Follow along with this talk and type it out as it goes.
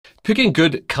Picking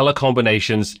good color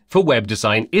combinations for web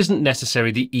design isn't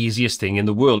necessarily the easiest thing in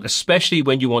the world, especially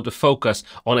when you want to focus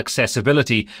on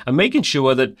accessibility and making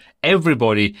sure that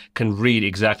everybody can read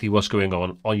exactly what's going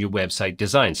on your website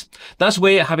designs. That's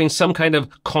where having some kind of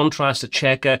contrast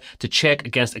checker to check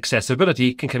against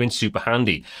accessibility can come in super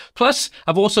handy. Plus,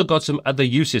 I've also got some other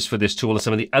uses for this tool and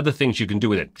some of the other things you can do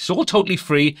with it. It's all totally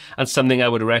free and something I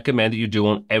would recommend that you do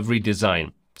on every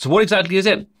design. So what exactly is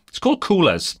it? It's called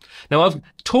Coolors. Now, I've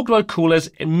talked about Coolors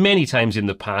many times in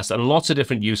the past and lots of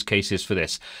different use cases for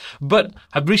this. But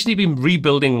I've recently been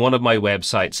rebuilding one of my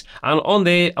websites. And on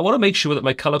there, I want to make sure that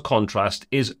my color contrast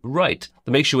is right,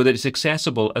 to make sure that it's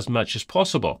accessible as much as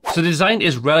possible. So the design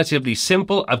is relatively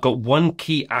simple. I've got one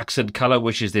key accent color,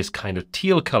 which is this kind of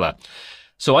teal color.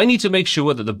 So I need to make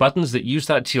sure that the buttons that use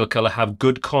that teal color have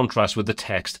good contrast with the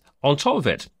text on top of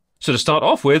it. So to start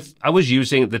off with, I was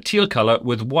using the teal color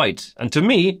with white, and to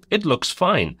me, it looks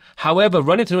fine. However,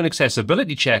 running through an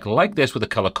accessibility check like this with a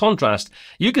color contrast,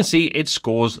 you can see it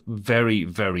scores very,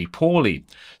 very poorly.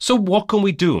 So what can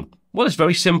we do? Well, it's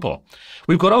very simple.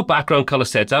 We've got our background color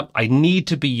set up. I need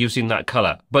to be using that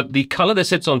color, but the color that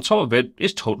sits on top of it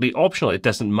is totally optional. It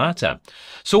doesn't matter.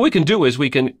 So what we can do is we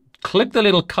can click the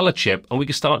little color chip and we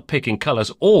can start picking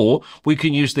colors, or we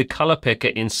can use the color picker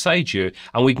inside here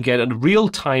and we can get a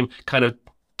real-time kind of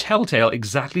telltale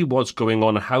exactly what's going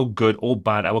on and how good or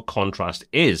bad our contrast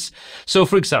is. So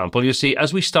for example, you see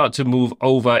as we start to move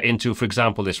over into, for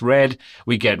example, this red,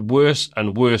 we get worse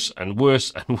and worse and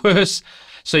worse and worse.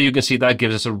 So you can see that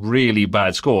gives us a really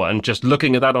bad score, and just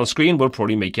looking at that on screen will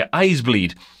probably make your eyes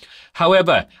bleed.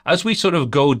 However, as we sort of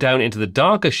go down into the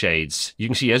darker shades, you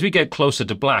can see as we get closer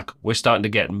to black, we're starting to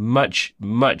get much,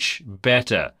 much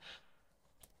better.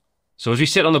 So as we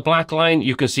sit on the black line,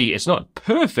 you can see it's not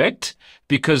perfect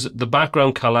because the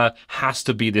background color has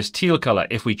to be this teal color.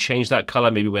 If we change that color,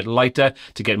 maybe went lighter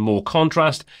to get more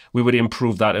contrast, we would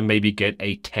improve that and maybe get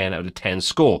a 10 out of 10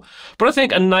 score. But I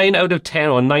think a 9 out of 10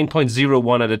 or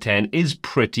 9.01 out of 10 is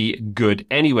pretty good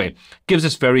anyway. Gives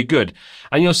us very good.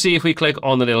 And you'll see if we click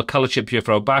on the little color chip here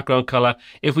for our background color,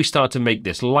 if we start to make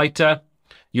this lighter,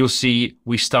 you'll see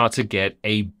we start to get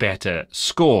a better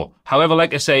score. However,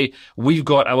 like I say, we've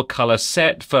got our color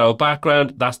set for our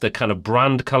background. That's the kind of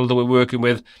brand color that we're working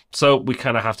with. So we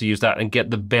kind of have to use that and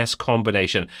get the best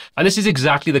combination. And this is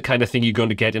exactly the kind of thing you're going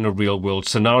to get in a real world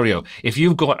scenario. If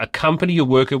you've got a company you're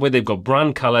working with, they've got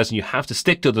brand colors and you have to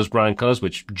stick to those brand colors,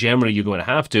 which generally you're going to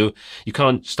have to. You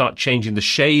can't start changing the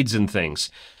shades and things.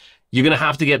 You're going to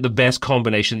have to get the best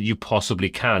combination that you possibly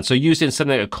can. So using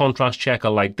something like a contrast checker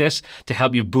like this to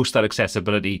help you boost that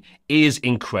accessibility is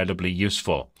incredibly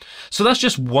useful. So that's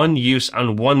just one use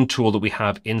and one tool that we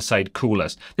have inside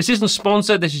Coolors. This isn't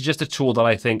sponsored. This is just a tool that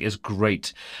I think is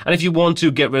great. And if you want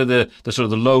to get rid of the sort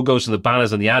of the logos and the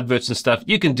banners and the adverts and stuff,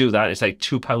 you can do that. It's like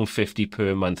 £2.50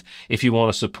 per month if you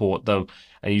want to support them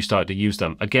and you start to use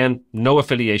them. Again, no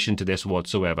affiliation to this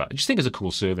whatsoever. I just think it's a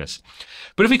cool service.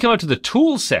 But if we come out to the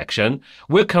tools section,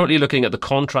 we're currently looking at the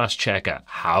contrast checker.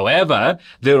 However,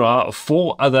 there are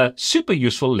 4 other super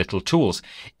useful little tools.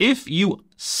 If you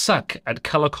suck at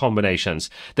color combinations,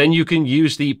 then you can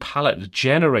use the Pallet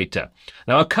Generator.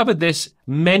 Now, I've covered this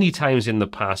many times in the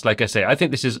past. Like I say, I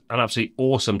think this is an absolutely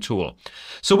awesome tool.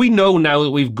 So we know now that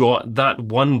we've got that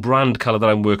one brand color that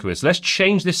I'm working with. So let's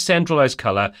change this centralized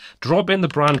color, drop in the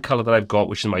brand color that I've got,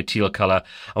 which is my teal color.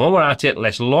 And when we're at it,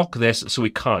 let's lock this so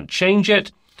we can't change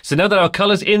it. So now that our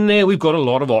color's in there, we've got a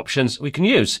lot of options we can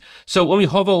use. So when we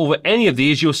hover over any of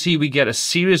these, you'll see we get a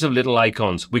series of little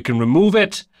icons. We can remove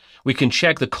it. We can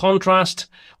check the contrast,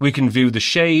 we can view the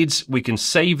shades, we can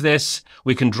save this,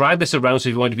 we can drag this around so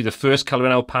if you want to be the first color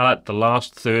in our palette, the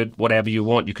last, third, whatever you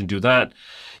want, you can do that.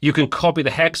 You can copy the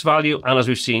hex value, and as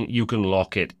we've seen, you can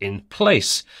lock it in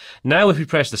place. Now if we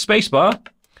press the spacebar,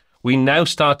 we now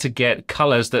start to get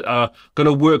colors that are going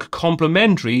to work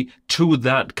complementary to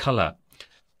that color.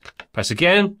 Press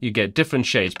again, you get different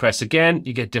shades. Press again,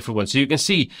 you get different ones. So you can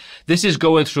see this is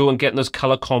going through and getting those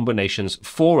color combinations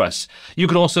for us. You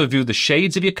can also view the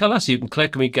shades of your color. So you can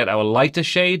click and we get our lighter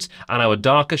shades and our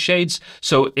darker shades.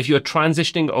 So if you're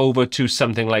transitioning over to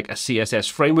something like a CSS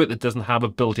framework that doesn't have a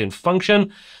built-in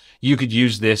function, you could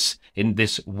use this in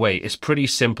this way. It's pretty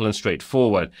simple and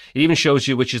straightforward. It even shows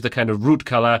you which is the kind of root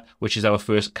color, which is our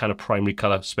first kind of primary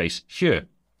color space here.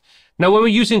 Now, when we're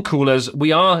using Coolors,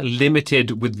 we are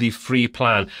limited with the free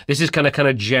plan. This is kind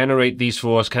of generate these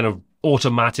for us kind of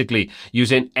automatically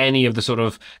using any of the sort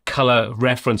of color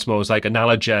reference modes like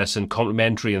analogous and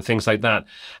complementary and things like that.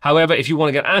 However, if you want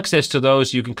to get access to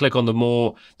those, you can click on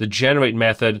the generate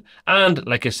method, and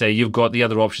like I say, you've got the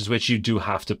other options which you do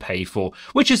have to pay for,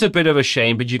 which is a bit of a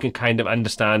shame, but you can kind of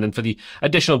understand. And for the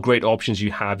additional great options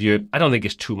you have here, I don't think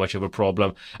it's too much of a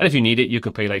problem. And if you need it, you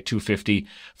can pay like $2.50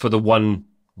 for the 1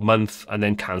 month and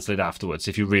then cancel it afterwards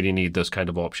if you really need those kind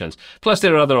of options. Plus,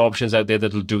 there are other options out there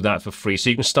that'll do that for free. So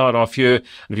you can start off here, and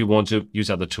if you want to, use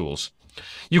other tools.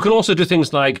 You can also do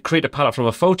things like create a palette from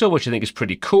a photo, which I think is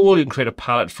pretty cool. You can create a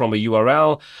palette from a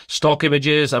URL, stock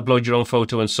images, upload your own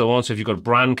photo, and so on. So if you've got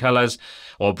brand colors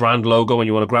or brand logo and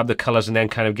you want to grab the colors and then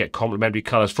kind of get complementary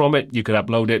colors from it, you could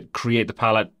upload it, create the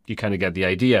palette. You kind of get the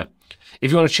idea. If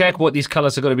you want to check what these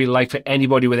colors are going to be like for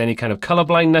anybody with any kind of color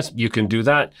blindness, you can do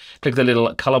that. Click the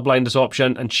little color blindness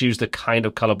option and choose the kind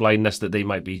of color blindness that they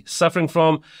might be suffering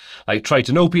from, like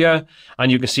tritanopia,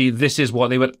 and you can see this is what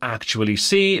they would actually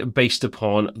see based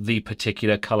upon the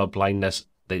particular color blindness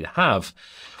they have,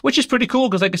 which is pretty cool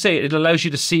because, like I say, it allows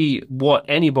you to see what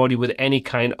anybody with any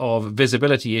kind of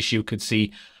visibility issue could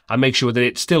see and make sure that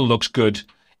it still looks good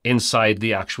inside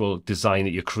the actual design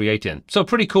that you're creating. So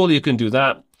pretty cool that you can do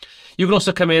that. You can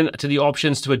also come in to the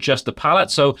options to adjust the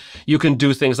palette. So you can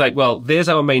do things like, well, there's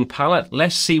our main palette.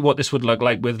 Let's see what this would look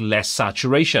like with less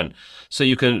saturation. So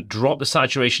you can drop the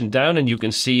saturation down and you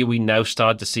can see we now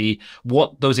start to see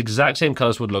what those exact same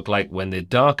colors would look like when they're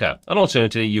darker. And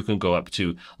alternatively, you can go up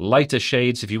to lighter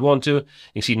shades if you want to. You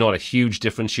can see not a huge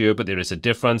difference here, but there is a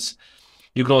difference.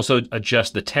 You can also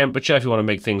adjust the temperature if you want to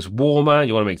make things warmer,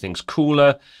 you want to make things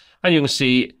cooler, and you can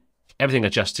see everything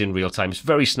adjusts in real time. It's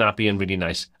very snappy and really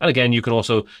nice. And again, you can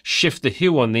also shift the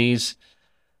hue on these.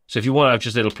 So if you want to have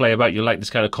just a little play about, you like this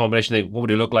kind of combination, think, what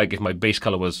would it look like if my base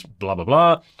color was blah, blah,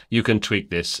 blah? You can tweak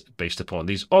this based upon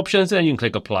these options, and then you can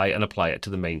click apply and apply it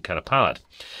to the main kind of palette.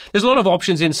 There's a lot of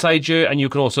options inside here, and you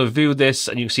can also view this,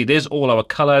 and you can see there's all our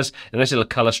colors, a nice little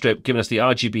color strip giving us the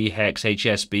RGB, hex,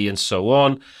 HSB, and so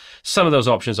on. Some of those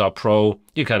options are pro.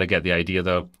 You kind of get the idea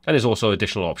though. And there's also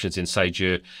additional options inside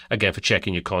here, again, for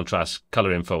checking your contrast,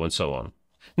 color info, and so on.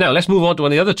 Now let's move on to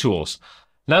one of the other tools.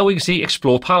 Now we can see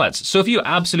explore palettes. So if you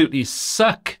absolutely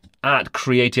suck at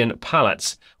creating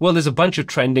palettes, well, there's a bunch of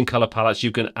trending color palettes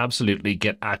you can absolutely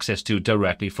get access to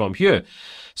directly from here.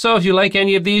 So if you like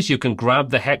any of these, you can grab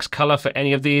the hex color for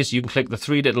any of these. You can click the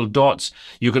 3 little dots.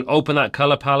 You can open that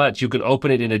color palette. You can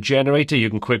open it in a generator. You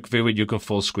can quick view it. You can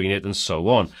full screen it, and so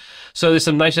on. So there's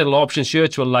some nice little options here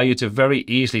to allow you to very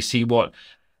easily see what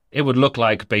it would look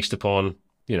like based upon,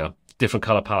 you know, different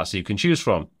color palettes that you can choose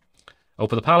from.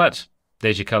 Open the palette.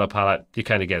 There's your color palette. You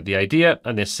kind of get the idea.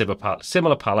 And there's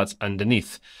similar palettes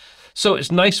underneath. So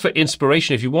it's nice for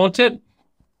inspiration if you want it.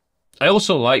 I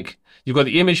also like, you've got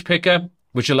the image picker,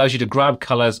 which allows you to grab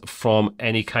colors from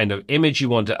any kind of image you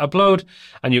want to upload.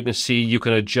 And you can see, you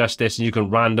can adjust this and you can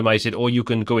randomize it, or you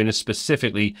can go in and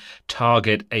specifically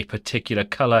target a particular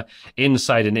color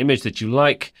inside an image that you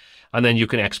like. And then you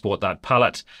can export that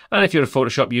palette. And if you're a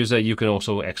Photoshop user, you can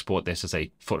also export this as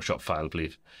a Photoshop file, I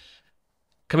believe.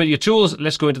 Come into your tools,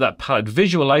 let's go into that palette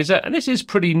visualizer, and this is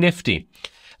pretty nifty.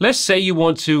 Let's say you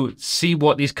want to see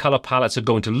what these color palettes are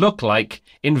going to look like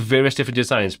in various different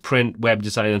designs, print, web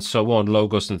design, and so on,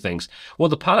 logos and things. Well,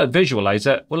 the palette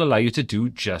visualizer will allow you to do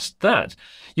just that.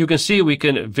 You can see we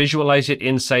can visualize it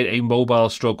inside a mobile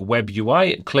stroke web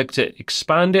UI, click to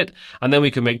expand it, and then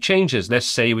we can make changes. Let's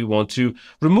say we want to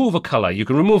remove a color. You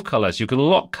can remove colors. You can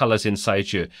lock colors inside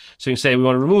here. So you can say we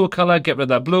want to remove a color, get rid of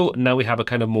that blue. Now we have a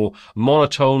kind of more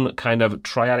monotone, kind of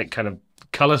triadic kind of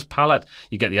colors palette.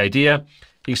 You get the idea.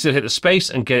 You can still hit the space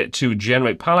and get it to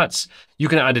generate palettes. You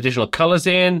can add additional colors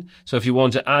in. So if you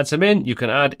want to add some in, you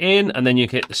can add in, and then you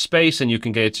can hit the space and you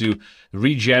can get it to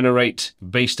regenerate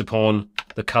based upon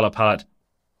the color palette,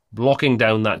 blocking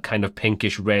down that kind of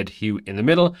pinkish red hue in the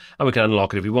middle. And we can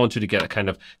unlock it if we want to get a kind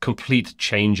of complete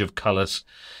change of colors.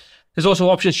 There's also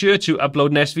options here to upload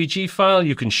an SVG file.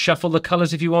 You can shuffle the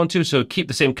colors if you want to. So keep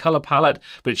the same color palette,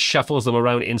 but it shuffles them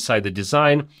around inside the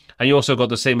design. And you also got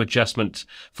the same adjustment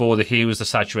for the hues, the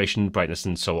saturation, brightness,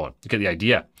 and so on. You get the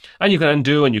idea. And you can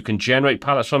undo and you can generate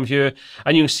palettes from here.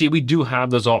 And you can see we do have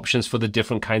those options for the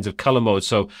different kinds of color modes.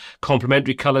 So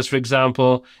complementary colors, for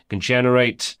example, you can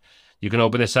generate. You can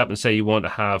open this up and say you want to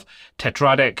have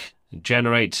tetradic,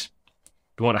 generate.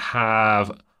 You want to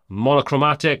have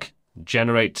monochromatic,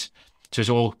 generate. So it's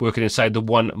all working inside the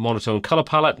one monotone color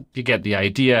palette. You get the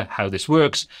idea how this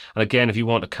works. And again, if you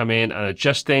want to come in and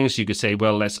adjust things, you could say,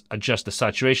 well, let's adjust the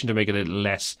saturation to make it a little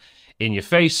less in your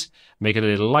face, make it a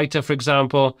little lighter, for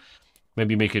example.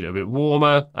 maybe make it a bit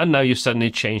warmer, and now you've suddenly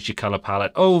changed your color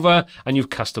palette over and you've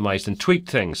customized and tweaked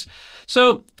things.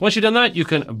 So once you've done that, you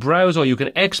can browse or you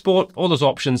can export. All those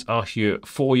options are here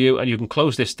for you, and you can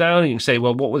close this down and you can say,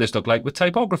 well, what would this look like with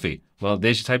typography? Well,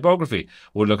 there's your typography.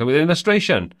 We'll look at with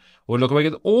illustration. We'll look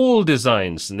at all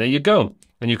designs, and there you go.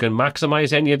 And you can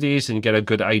maximize any of these and get a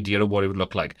good idea of what it would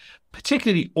look like.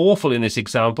 Particularly awful in this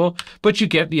example, but you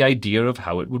get the idea of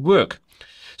how it would work.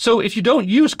 So if you don't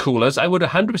use Coolors, I would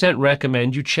 100%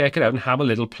 recommend you check it out and have a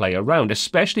little play around,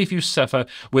 especially if you suffer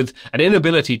with an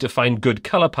inability to find good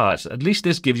color palettes. At least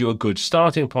this gives you a good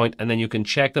starting point, and then you can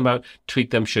check them out, tweak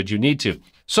them should you need to.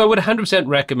 So I would 100%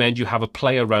 recommend you have a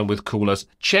play around with Coolors.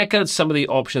 Check out some of the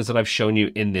options that I've shown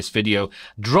you in this video.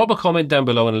 Drop a comment down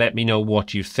below and let me know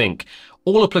what you think.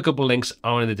 All applicable links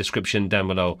are in the description down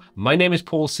below. My name is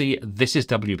Paul C. This is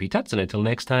WPTuts, and until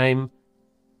next time,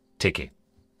 take care.